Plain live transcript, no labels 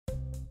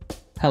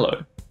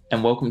Hello,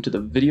 and welcome to the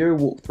video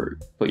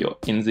walkthrough for your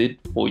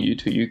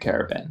NZ4U2U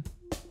caravan.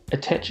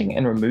 Attaching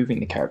and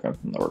removing the caravan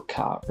from the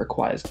car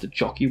requires the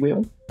jockey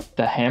wheel,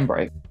 the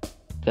handbrake,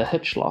 the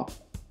hitch lock,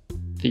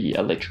 the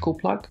electrical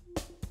plug,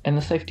 and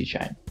the safety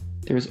chain.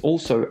 There is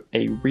also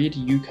a red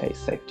UK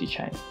safety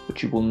chain,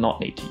 which you will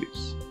not need to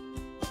use.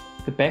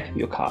 The back of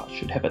your car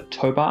should have a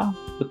tow bar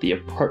with the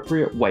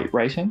appropriate weight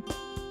rating.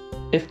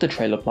 If the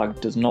trailer plug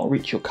does not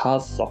reach your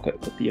car's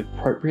socket with the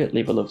appropriate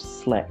level of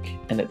slack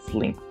in its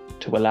length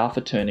to allow for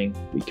turning,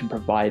 we can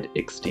provide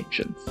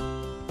extensions.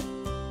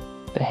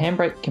 The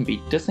handbrake can be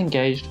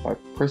disengaged by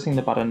pressing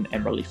the button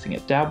and releasing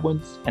it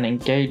downwards, and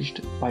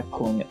engaged by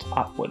pulling it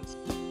upwards.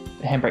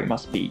 The handbrake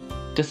must be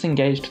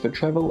disengaged for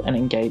travel and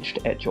engaged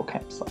at your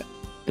campsite.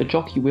 The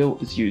jockey wheel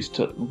is used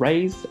to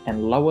raise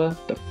and lower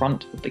the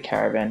front of the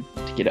caravan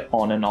to get it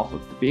on and off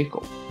of the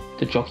vehicle.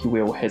 The jockey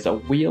wheel has a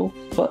wheel,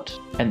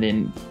 foot, and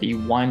then the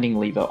winding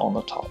lever on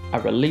the top, a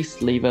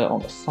release lever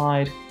on the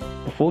side.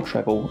 Before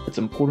travel, it's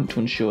important to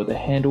ensure the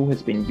handle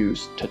has been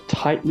used to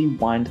tightly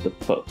wind the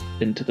foot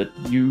into the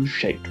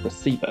U-shaped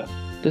receiver.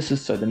 This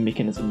is so the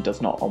mechanism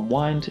does not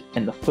unwind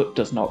and the foot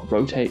does not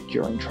rotate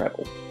during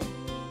travel.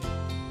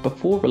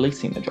 Before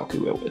releasing the jockey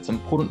wheel, it's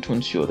important to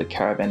ensure the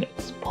caravan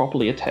is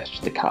properly attached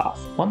to the car.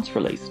 Once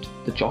released,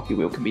 the jockey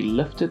wheel can be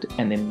lifted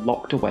and then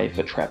locked away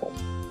for travel.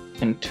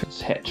 And to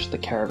attach the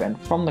caravan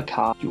from the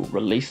car, you'll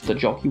release the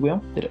jockey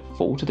wheel, let it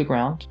fall to the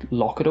ground,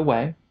 lock it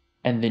away,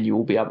 and then you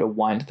will be able to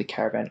wind the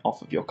caravan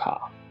off of your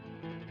car.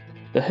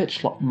 The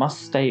hitch lock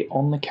must stay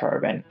on the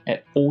caravan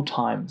at all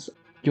times.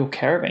 Your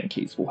caravan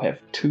keys will have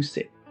two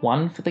sets,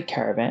 one for the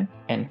caravan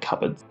and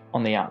cupboards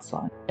on the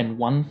outside, and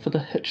one for the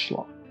hitch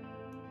lock.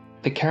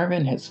 The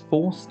caravan has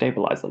 4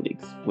 stabiliser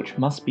legs, which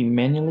must be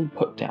manually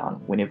put down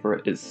whenever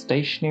it is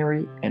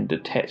stationary and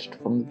detached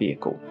from the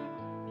vehicle.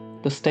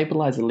 The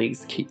stabiliser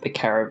legs keep the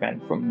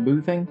caravan from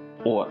moving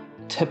or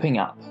tipping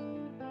up.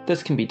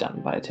 This can be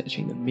done by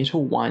attaching the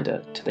metal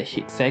winder to the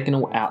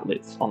hexagonal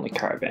outlets on the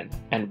caravan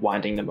and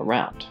winding them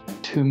around.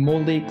 2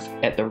 more legs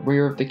at the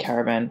rear of the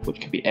caravan,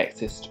 which can be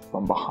accessed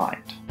from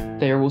behind.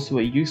 They are also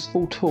a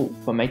useful tool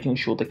for making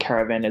sure the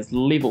caravan is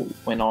level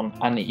when on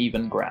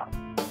uneven ground.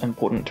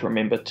 Important to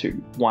remember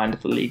to wind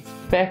the legs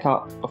back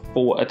up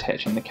before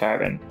attaching the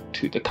caravan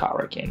to the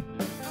car again.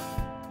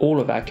 All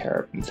of our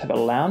caravans have a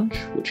lounge,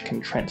 which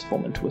can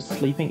transform into a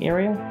sleeping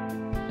area,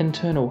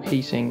 internal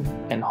heating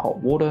and hot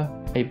water,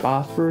 a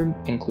bathroom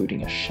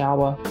including a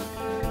shower,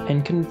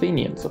 and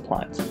convenience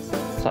appliances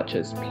such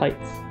as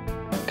plates,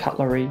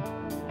 cutlery,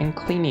 and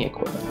cleaning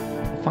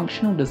equipment. The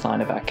functional design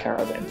of our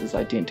caravans is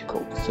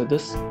identical, so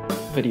this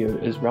video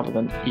is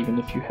relevant even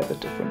if you have a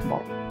different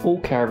model. All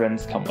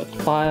caravans come with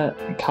fire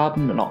and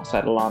carbon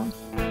monoxide alarms.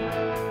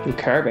 Your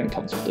caravan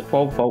comes with a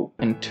 12 volt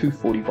and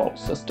 240 volt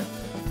system.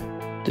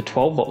 The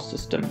 12 volt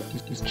system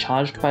is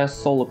charged by a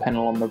solar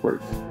panel on the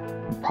roof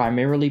and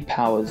primarily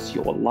powers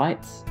your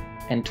lights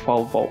and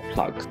 12 volt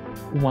plugs.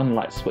 One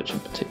light switch in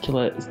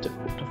particular is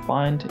difficult to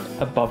find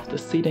above the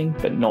seating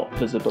but not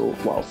visible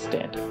while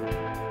standing.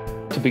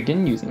 To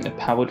begin using the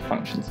powered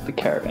functions of the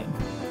caravan,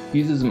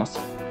 users must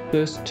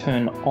first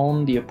turn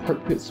on the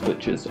appropriate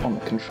switches on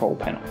the control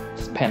panel.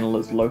 This panel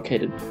is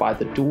located by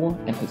the door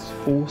and has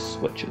 4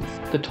 switches.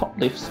 The top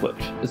left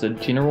switch is a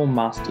general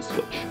master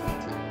switch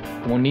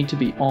and will need to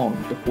be on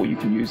before you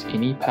can use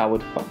any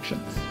powered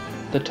functions.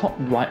 The top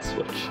right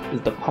switch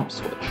is the pump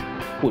switch,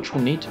 which will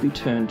need to be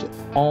turned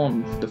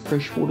on for the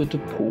fresh water to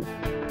pool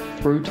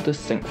through to the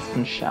sinks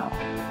and shower,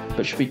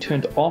 but should be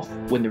turned off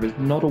when there is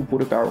not a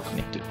water barrel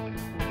connected.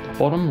 The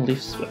bottom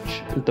left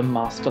switch is the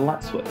master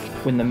light switch.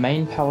 When the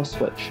main power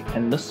switch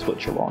and this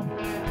switch are on,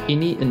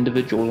 any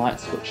individual light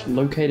switch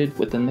located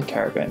within the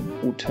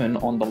caravan will turn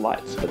on the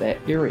lights for that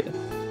area.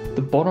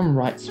 The bottom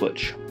right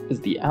switch is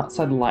the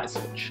outside light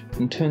switch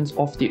and turns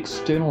off the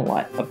external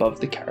light above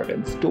the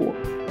caravan's door.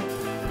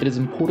 It is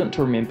important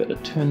to remember to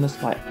turn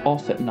this light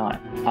off at night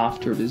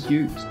after it is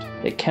used.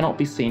 It cannot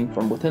be seen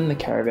from within the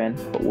caravan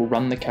but will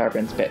run the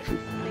caravan's battery.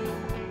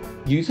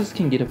 Users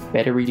can get a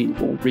battery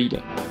level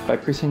reading by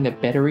pressing the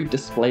battery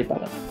display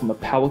button on the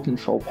power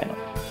control panel.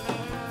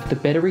 If the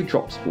battery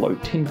drops below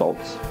 10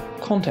 volts,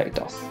 contact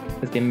us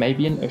as there may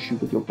be an issue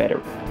with your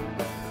battery.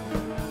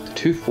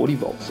 The 240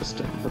 volt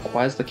system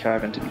requires the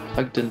caravan to be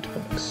plugged into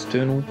an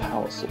external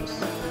power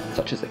source,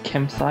 such as a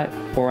campsite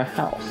or a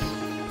house.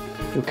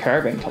 Your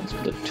caravan comes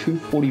with a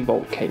 240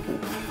 volt cable,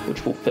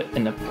 which will fit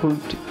an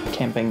approved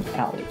camping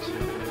outlet.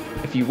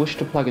 If you wish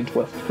to plug into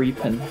a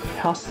 3-pin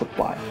house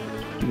supply,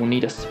 you will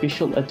need a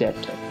special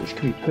adapter which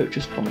can be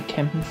purchased from a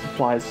camping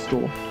supplies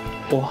store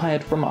or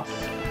hired from us.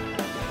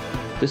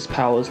 This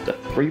powers the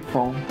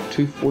 3-prong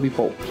 240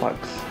 volt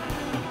plugs,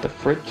 the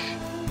fridge,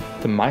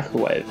 the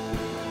microwave,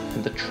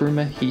 and the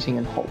Truma heating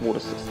and hot water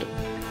system.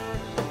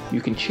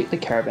 You can check the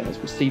caravan as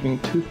receiving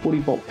 240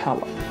 volt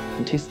power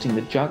and testing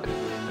the jug,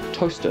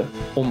 toaster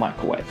or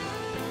microwave.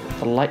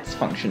 The lights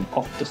function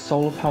off the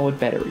solar powered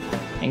battery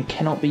and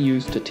cannot be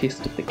used to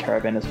test if the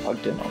caravan is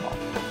plugged in or not.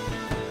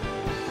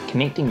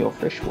 Connecting your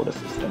freshwater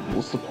system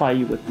will supply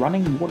you with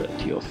running water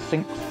to your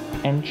sinks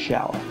and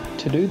shower.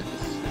 To do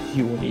this,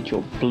 You will need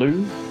your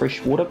blue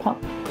freshwater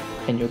pump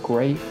and your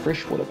grey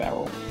freshwater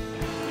barrel.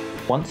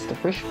 Once the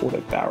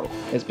freshwater barrel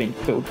has been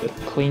filled with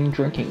clean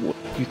drinking water,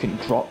 you can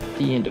drop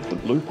the end of the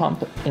blue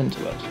pump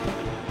into it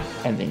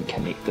and then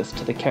connect this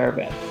to the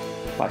caravan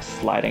by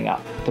sliding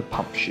up the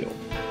pump shield.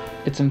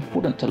 It's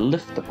important to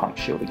lift the pump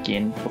shield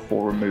again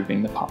before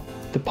removing the pump.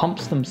 The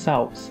pumps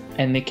themselves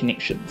and their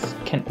connections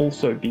can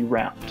also be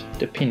round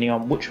depending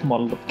on which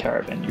model of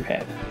caravan you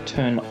have.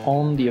 Turn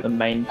on the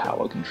main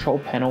power control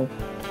panel.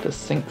 The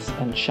sinks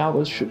and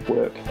showers should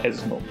work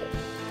as normal.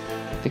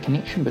 The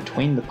connection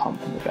between the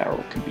pump and the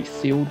barrel can be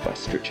sealed by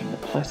stretching the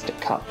plastic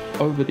cup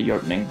over the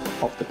opening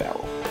of the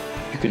barrel.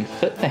 You can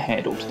fit the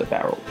handle to the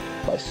barrel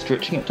by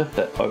stretching it to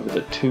fit over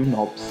the two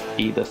knobs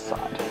either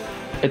side.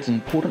 It's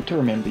important to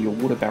remember your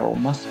water barrel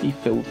must be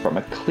filled from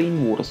a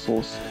clean water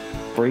source,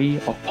 free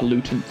of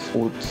pollutants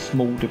or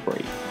small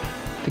debris.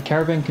 The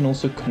caravan can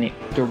also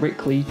connect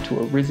directly to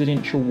a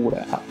residential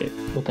water outlet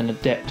with an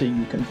adapter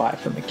you can buy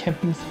from a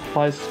camping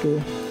supplies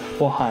store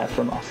or hire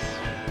from us.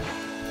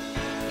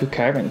 Your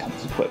caravan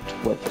comes equipped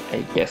with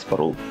a gas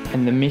bottle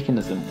and the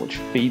mechanism which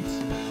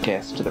feeds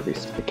gas to the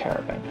rest of the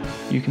caravan.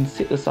 You can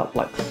set this up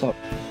like so.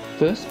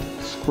 First,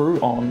 screw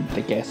on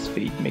the gas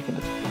feed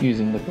mechanism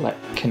using the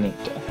black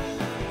connector.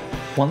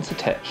 Once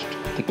attached,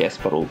 the gas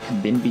bottle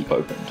can then be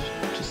opened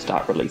to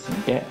start releasing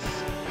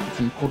gas. It's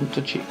important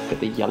to check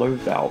that the yellow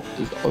valve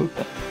is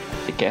open.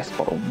 The gas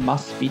bottle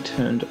must be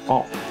turned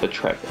off for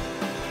travel.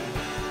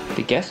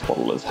 The gas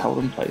bottle is held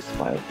in place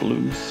by a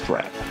blue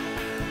strap.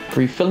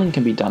 Refilling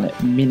can be done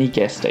at many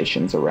gas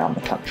stations around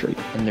the country,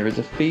 and there is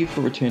a fee for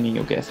returning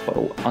your gas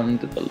bottle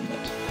under the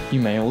limit. You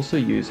may also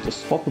use the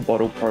Swap a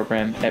Bottle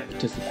program at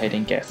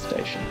participating gas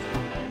stations.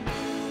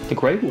 The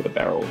grey water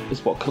barrel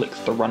is what collects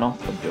the runoff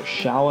from your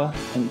shower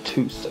and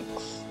two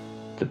sinks.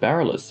 The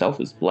barrel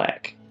itself is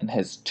black and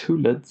has two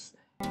lids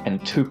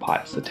and two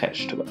pipes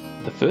attached to it.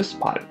 The first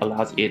pipe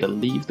allows air to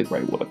leave the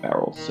grey water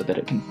barrel so that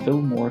it can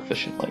fill more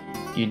efficiently.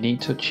 You need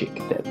to check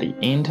that the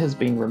end has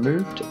been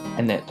removed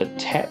and that the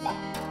tap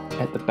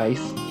at the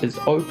base is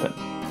open,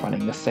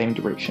 running the same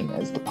direction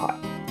as the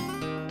pipe.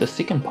 The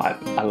second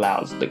pipe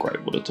allows the grey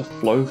water to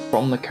flow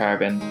from the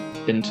caravan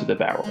into the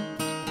barrel.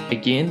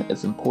 Again,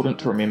 it's important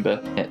to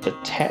remember that the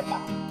tap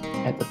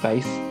at the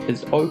base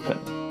is open,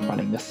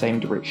 running the same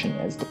direction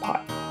as the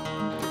pipe.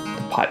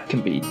 The pipe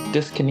can be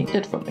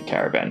disconnected from the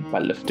caravan by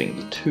lifting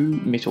the two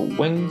metal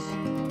wings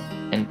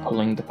and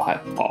pulling the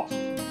pipe off.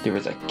 There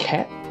is a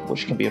cap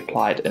which can be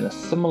applied in a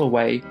similar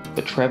way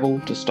for travel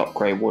to stop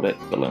grey water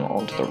spilling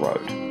onto the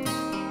road.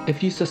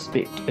 If you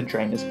suspect a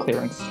drain is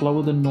clearing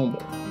slower than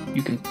normal,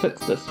 you can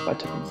fix this by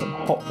tipping some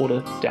hot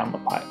water down the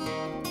pipe.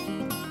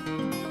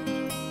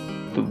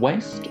 The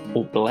waste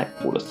or black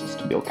water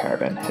system of your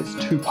caravan has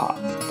two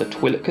parts, the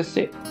toilet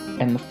cassette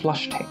and the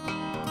flush tank.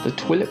 The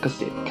toilet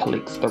cassette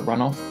collects the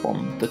runoff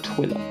from the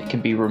toilet. It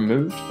can be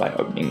removed by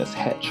opening this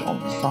hatch on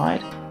the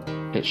side.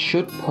 It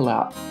should pull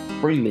out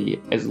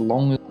freely as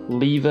long as the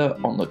lever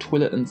on the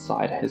toilet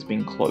inside has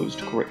been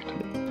closed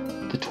correctly.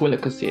 The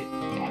toilet cassette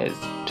has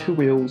two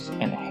wheels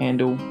and a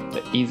handle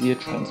for easier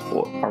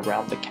transport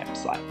around the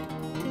campsite.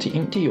 To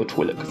empty your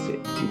toilet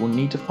cassette, you will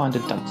need to find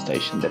a dump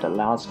station that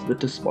allows for the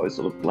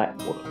disposal of black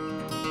water.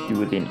 You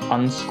will then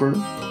unscrew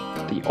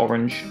the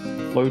orange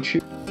flow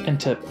tube and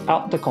tip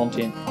out the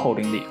content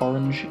holding the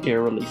orange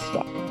air release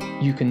valve.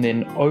 You can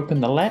then open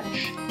the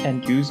latch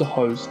and use a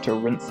hose to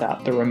rinse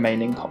out the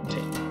remaining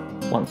content.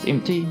 Once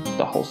empty,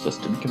 the whole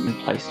system can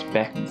be placed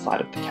back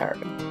inside of the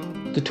caravan.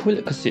 The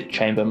toilet cassette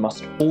chamber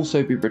must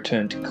also be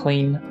returned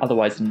clean,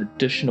 otherwise an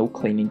additional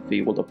cleaning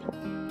fee will apply.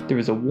 There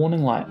is a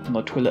warning light on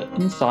the toilet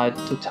inside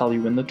to tell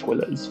you when the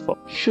toilet is full.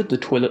 Should the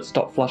toilet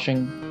stop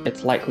flushing,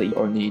 it's likely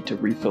you'll need to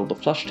refill the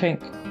flush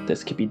tank.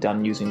 This can be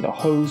done using the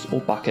hose or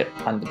bucket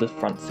under the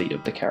front seat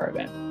of the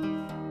caravan.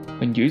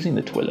 When using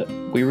the toilet,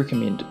 we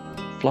recommend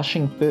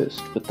flushing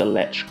first with the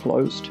latch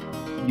closed,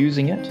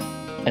 using it,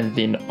 and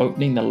then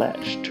opening the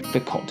latch to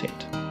the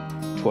content.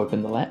 To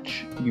open the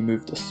latch, you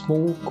move the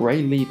small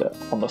grey lever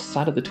on the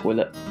side of the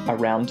toilet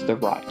around to the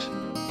right.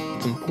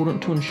 It's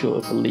important to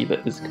ensure the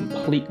lever is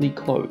completely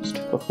closed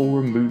before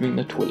removing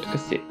the toilet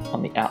cassette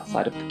on the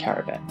outside of the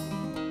caravan.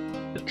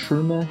 The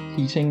Truma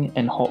heating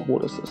and hot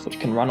water system, which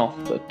can run off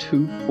the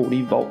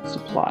 240 volt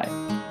supply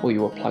while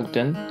you are plugged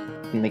in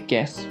and the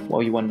gas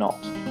while you are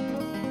not.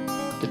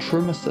 The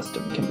Truma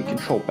system can be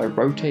controlled by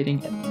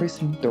rotating and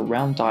pressing the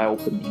round dial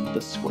beneath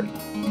the screen.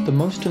 The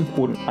most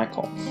important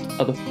icons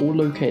are the four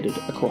located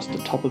across the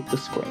top of the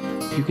screen.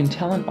 You can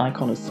tell an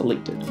icon is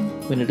selected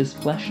when it is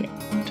flashing.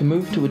 To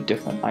move to a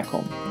different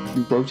icon,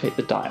 you rotate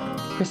the dial.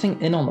 Pressing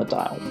in on the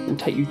dial will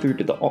take you through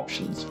to the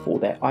options for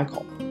that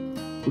icon,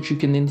 which you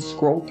can then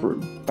scroll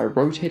through by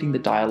rotating the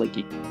dial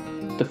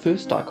again. The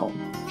first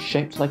icon,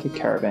 shaped like a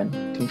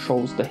caravan,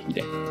 controls the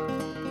heating.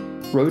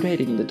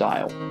 Rotating the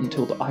dial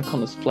until the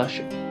icon is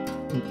flashing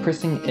and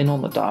pressing in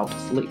on the dial to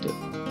select it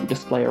will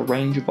display a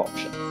range of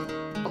options,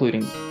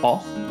 including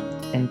off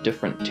and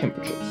different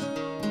temperatures.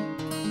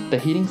 The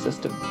heating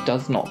system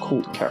does not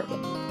cool the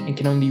caravan and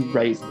can only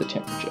raise the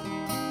temperature.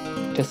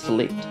 To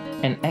select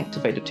and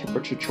activate a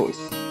temperature choice,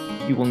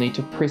 you will need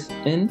to press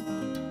in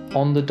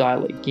on the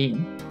dial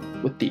again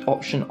with the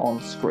option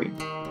on screen.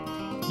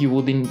 You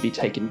will then be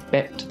taken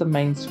back to the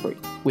main screen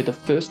where the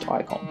first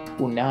icon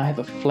will now have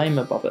a flame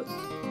above it.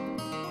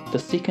 The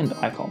second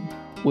icon,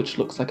 which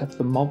looks like a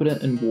thermometer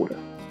in water,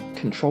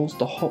 controls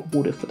the hot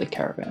water for the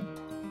caravan.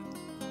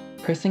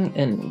 Pressing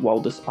in while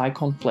this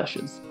icon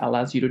flashes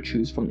allows you to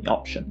choose from the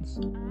options: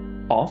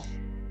 off,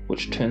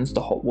 which turns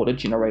the hot water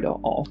generator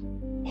off,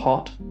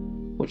 hot,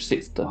 which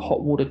sets the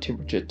hot water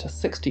temperature to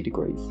 60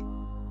 degrees.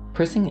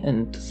 Pressing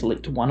in to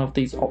select one of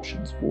these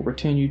options will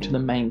return you to the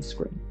main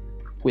screen,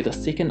 where the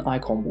second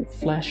icon will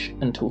flash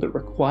until the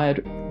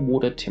required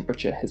water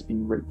temperature has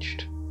been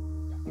reached.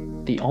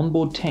 The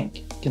onboard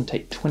tank can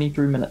take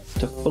 23 minutes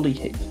to fully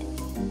heat.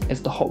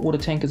 As the hot water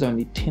tank is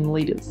only 10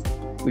 litres,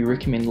 we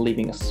recommend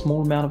leaving a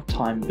small amount of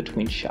time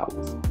between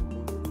showers.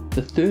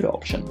 The third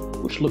option,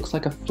 which looks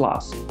like a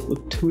flask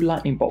with 2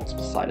 lightning bolts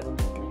beside it,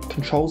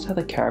 controls how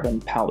the caravan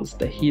powers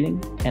the heating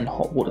and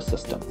hot water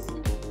systems.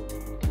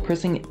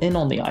 Pressing in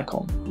on the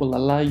icon will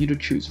allow you to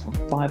choose from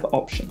 5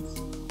 options.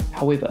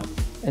 However,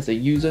 as a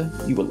user,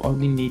 you will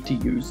only need to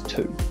use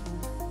 2.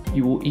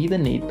 You will either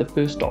need the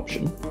first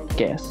option,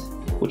 gas,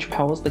 which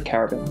powers the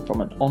caravan from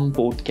an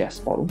onboard gas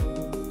bottle,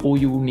 or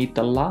you will need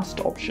the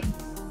last option,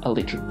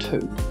 electric 2,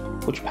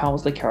 which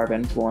powers the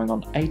caravan drawing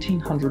on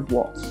 1800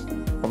 watts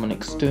from an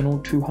external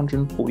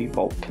 240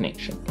 volt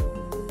connection.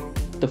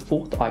 The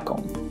fourth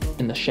icon,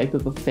 in the shape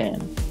of a fan,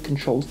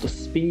 controls the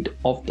speed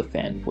of the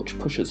fan, which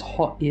pushes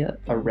hot air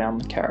around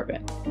the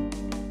caravan.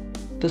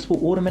 This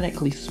will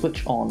automatically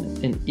switch on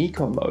in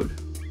eco mode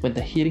when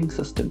the heating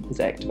system is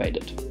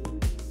activated.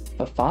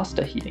 For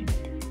faster heating,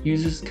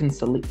 users can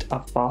select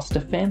a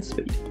faster fan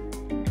speed.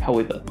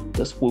 However,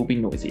 this will be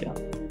noisier.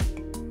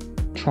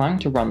 Trying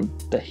to run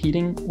the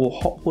heating or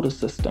hot water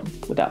system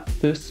without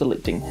first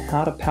selecting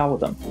how to power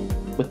them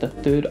with the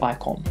third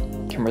icon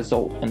can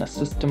result in a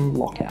system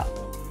lockout.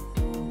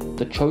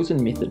 The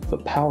chosen method for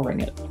powering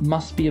it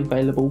must be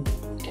available,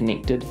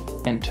 connected,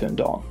 and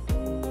turned on.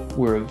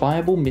 Where a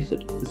viable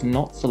method is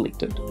not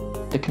selected,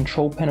 the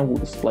control panel will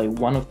display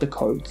one of the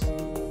codes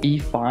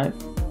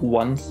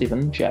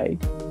E517J,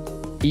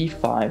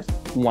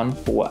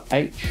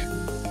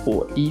 E514H,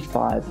 or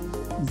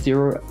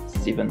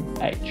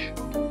E507H.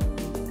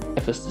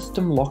 If a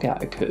system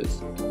lockout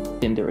occurs,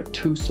 then there are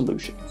 2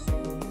 solutions.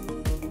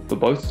 For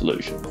both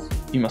solutions,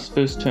 you must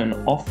first turn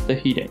off the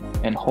heating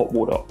and hot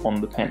water on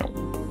the panel.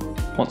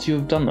 Once you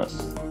have done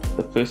this,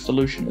 the first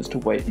solution is to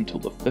wait until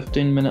the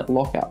 15-minute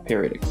lockout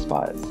period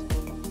expires,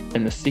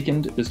 and the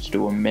second is to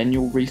do a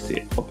manual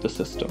reset of the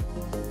system.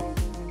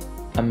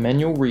 A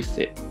manual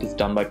reset is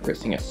done by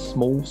pressing a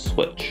small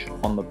switch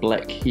on the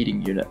black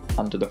heating unit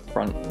under the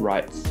front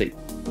right seat.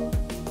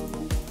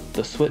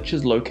 The switch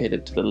is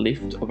located to the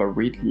left of a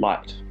red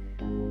light.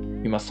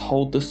 You must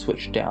hold the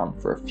switch down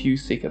for a few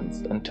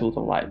seconds until the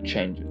light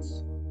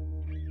changes.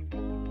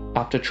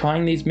 After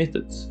trying these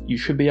methods, you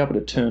should be able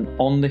to turn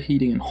on the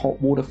heating and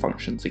hot water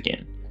functions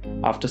again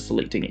after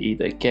selecting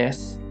either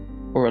gas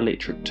or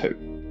electric 2.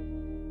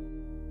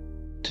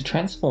 To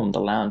transform the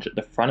lounge at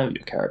the front of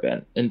your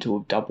caravan into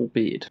a double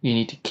bed, you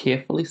need to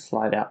carefully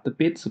slide out the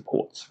bed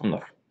supports from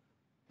the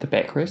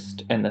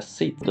backrest and the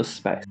seat for this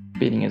space.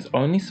 Bedding is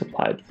only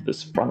supplied for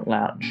this front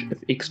lounge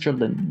if extra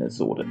linen is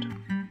ordered.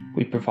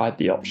 We provide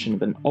the option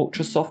of an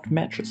ultra soft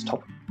mattress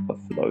top for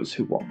those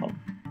who want them.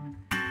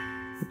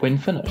 When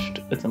finished,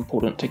 it's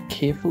important to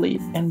carefully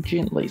and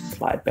gently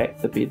slide back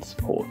the bed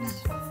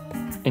supports.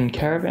 In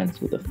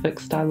caravans with a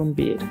fixed island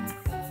bed,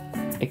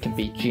 it can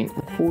be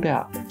gently pulled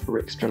out for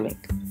extra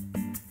length.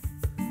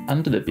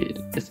 Under the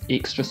bed is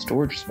extra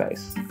storage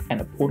space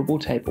and a portable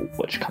table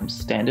which comes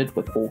standard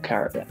with all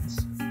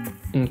caravans.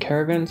 In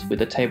caravans where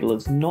the table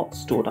is not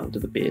stored under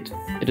the bed,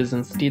 it is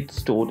instead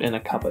stored in a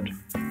cupboard.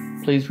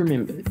 Please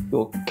remember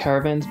your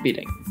caravan's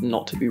bedding is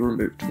not to be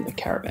removed from the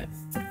caravan.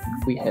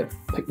 We have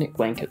picnic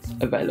blankets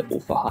available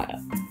for hire.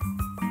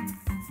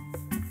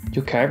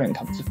 Your caravan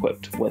comes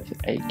equipped with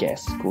a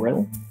gas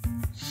grill,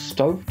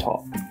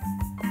 stovetop,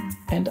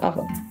 and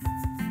oven.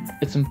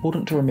 It's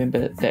important to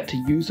remember that to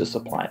use this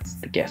appliance,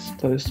 the gas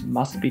first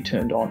must be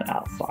turned on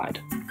outside.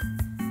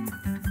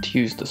 To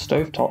use the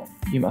stovetop,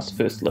 you must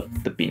first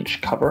lift the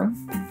bench covering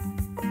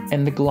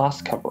and the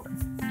glass covering.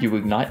 You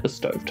ignite the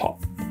stovetop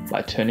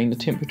by turning the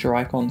temperature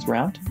icons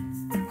round,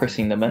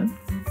 pressing them in,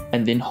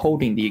 and then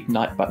holding the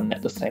ignite button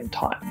at the same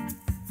time.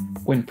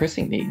 When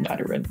pressing the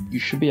igniter in, you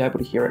should be able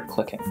to hear it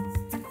clicking.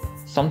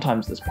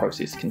 Sometimes this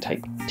process can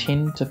take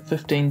 10 to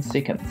 15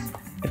 seconds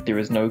if there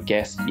is no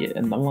gas yet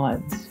in the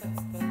lines.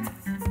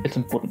 It's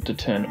important to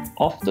turn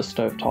off the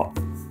stovetop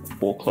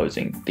before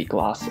closing the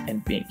glass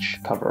and bench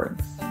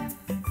coverings.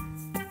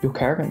 Your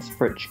caravan's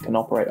fridge can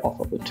operate off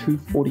of a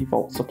 240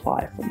 volt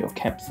supply from your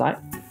campsite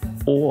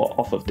or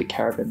off of the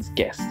caravan's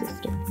gas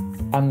system.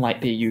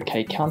 Unlike their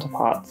UK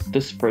counterparts,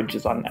 this fridge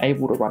is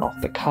unable to run off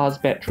the car's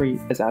battery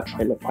as our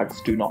trailer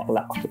plugs do not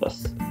allow for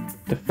this.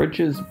 The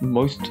fridge's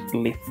most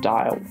left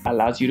dial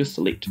allows you to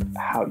select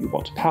how you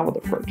want to power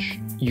the fridge.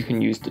 You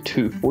can use the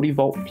 240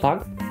 volt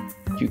plug,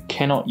 You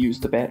cannot use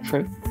the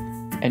battery,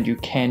 and you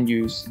can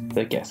use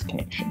the gas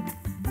connection.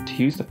 To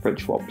use the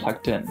fridge while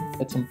plugged in,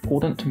 it's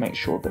important to make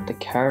sure that the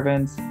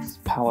caravan's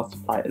power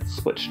supply is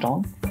switched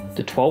on,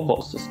 the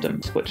 12-volt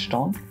system is switched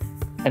on,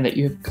 and that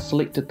you have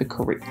selected the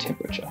correct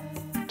temperature.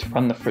 To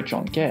run the fridge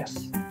on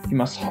gas, you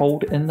must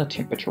hold in the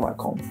temperature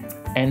icon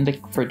and the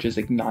fridge's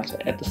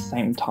igniter at the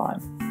same time.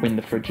 When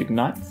the fridge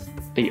ignites,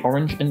 the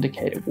orange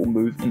indicator will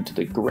move into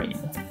the green.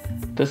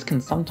 This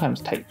can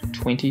sometimes take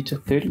 20 to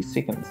 30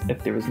 seconds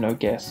if there is no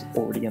gas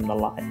already in the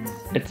lights.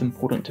 It's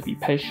important to be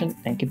patient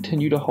and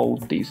continue to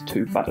hold these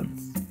two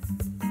buttons.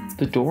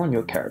 The door on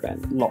your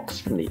caravan locks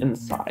from the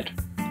inside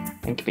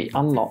and can be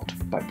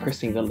unlocked by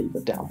pressing the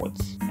lever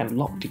downwards and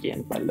locked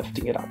again by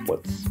lifting it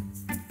upwards.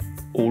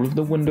 All of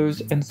the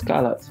windows and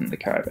skylights in the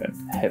caravan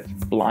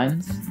have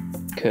blinds,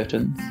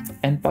 curtains,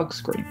 and bug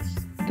screens.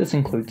 This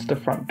includes the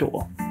front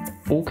door.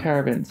 All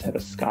caravans have a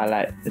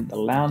skylight in the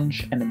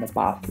lounge and in the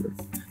bathroom.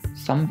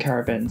 Some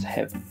caravans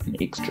have an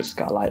extra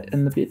skylight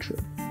in the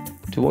bedroom.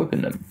 To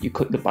open them, you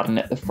click the button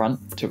at the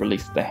front to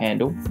release the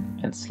handle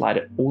and slide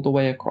it all the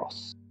way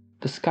across.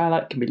 The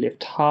skylight can be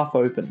left half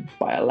open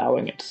by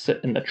allowing it to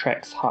sit in the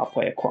tracks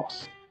halfway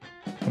across.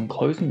 When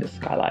closing the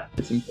skylight,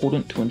 it's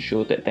important to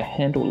ensure that the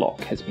handle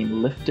lock has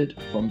been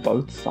lifted from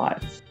both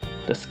sides.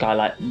 The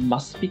skylight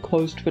must be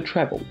closed for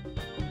travel.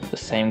 The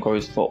same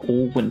goes for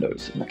all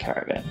windows in the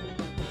caravan.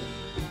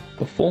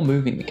 Before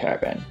moving the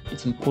caravan,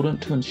 it's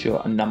important to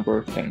ensure a number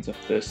of things are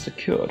first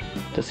secured.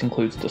 This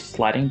includes the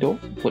sliding door,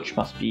 which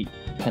must be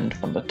pinned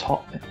from the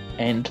top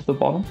and to the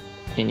bottom,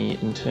 any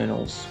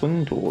internal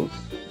swing doors,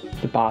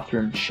 the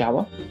bathroom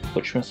shower,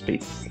 which must be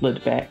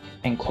slid back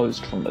and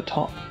closed from the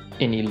top,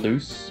 any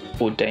loose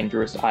or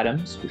dangerous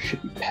items which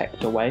should be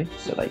packed away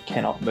so they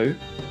cannot move,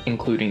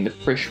 including the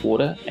fresh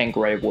water and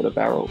grey water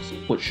barrels,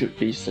 which should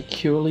be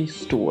securely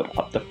stored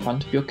up the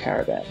front of your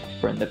caravan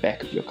or in the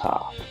back of your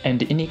car,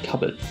 and any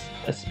cupboards,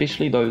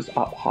 especially those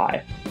up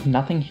high.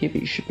 Nothing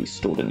heavy should be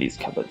stored in these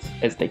cupboards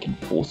as they can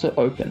force it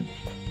open,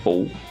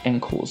 fall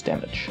and cause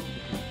damage.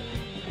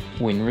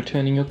 When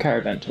returning your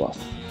caravan to us,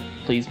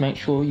 please make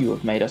sure you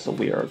have made us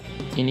aware of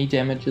any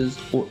damages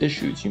or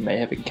issues you may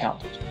have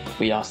encountered.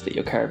 We ask that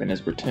your caravan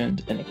is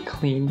returned in a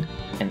clean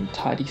and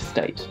tidy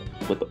state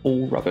with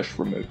all rubbish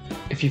removed.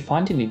 If you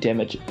find any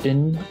damage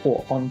in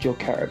or on your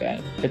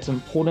caravan, it's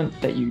important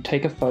that you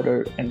take a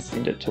photo and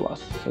send it to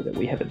us so that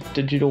we have a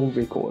digital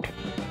record.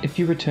 If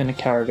you return a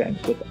caravan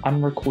with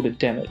unrecorded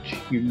damage,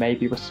 you may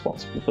be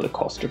responsible for the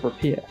cost of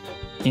repair.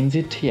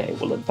 NZTA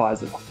will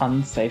advise of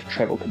unsafe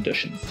travel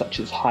conditions such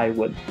as high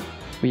wind.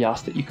 We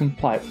ask that you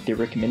comply with their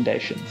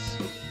recommendations.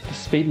 The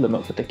speed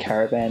limit with the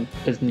caravan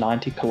is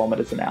 90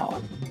 km an hour.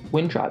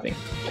 When driving,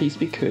 please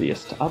be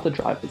courteous to other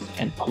drivers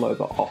and pull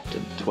over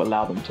often to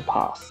allow them to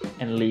pass,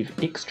 and leave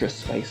extra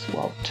space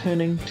while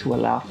turning to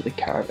allow for the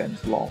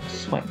caravan's long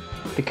swing.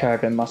 The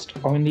caravan must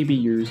only be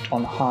used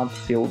on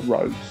hard-sealed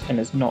roads and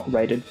is not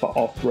rated for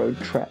off-road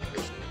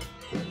tracks.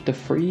 The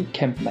free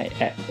Campmate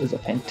app is a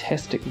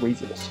fantastic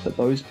resource for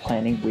those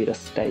planning where to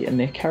stay in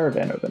their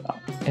caravan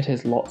overnight. It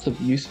has lots of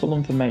useful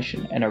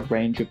information and a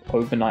range of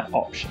overnight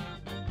options.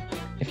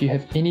 If you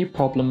have any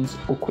problems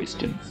or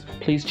questions,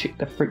 please check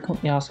the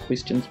frequently asked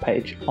questions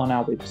page on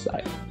our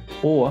website,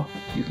 or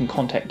you can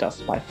contact us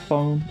by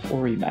phone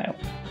or email.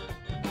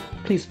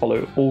 Please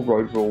follow all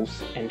road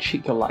rules and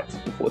check your lights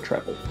before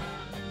travel.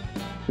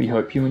 We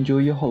hope you enjoy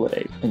your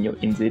holiday in your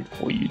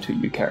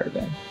NZ4U2U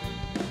caravan.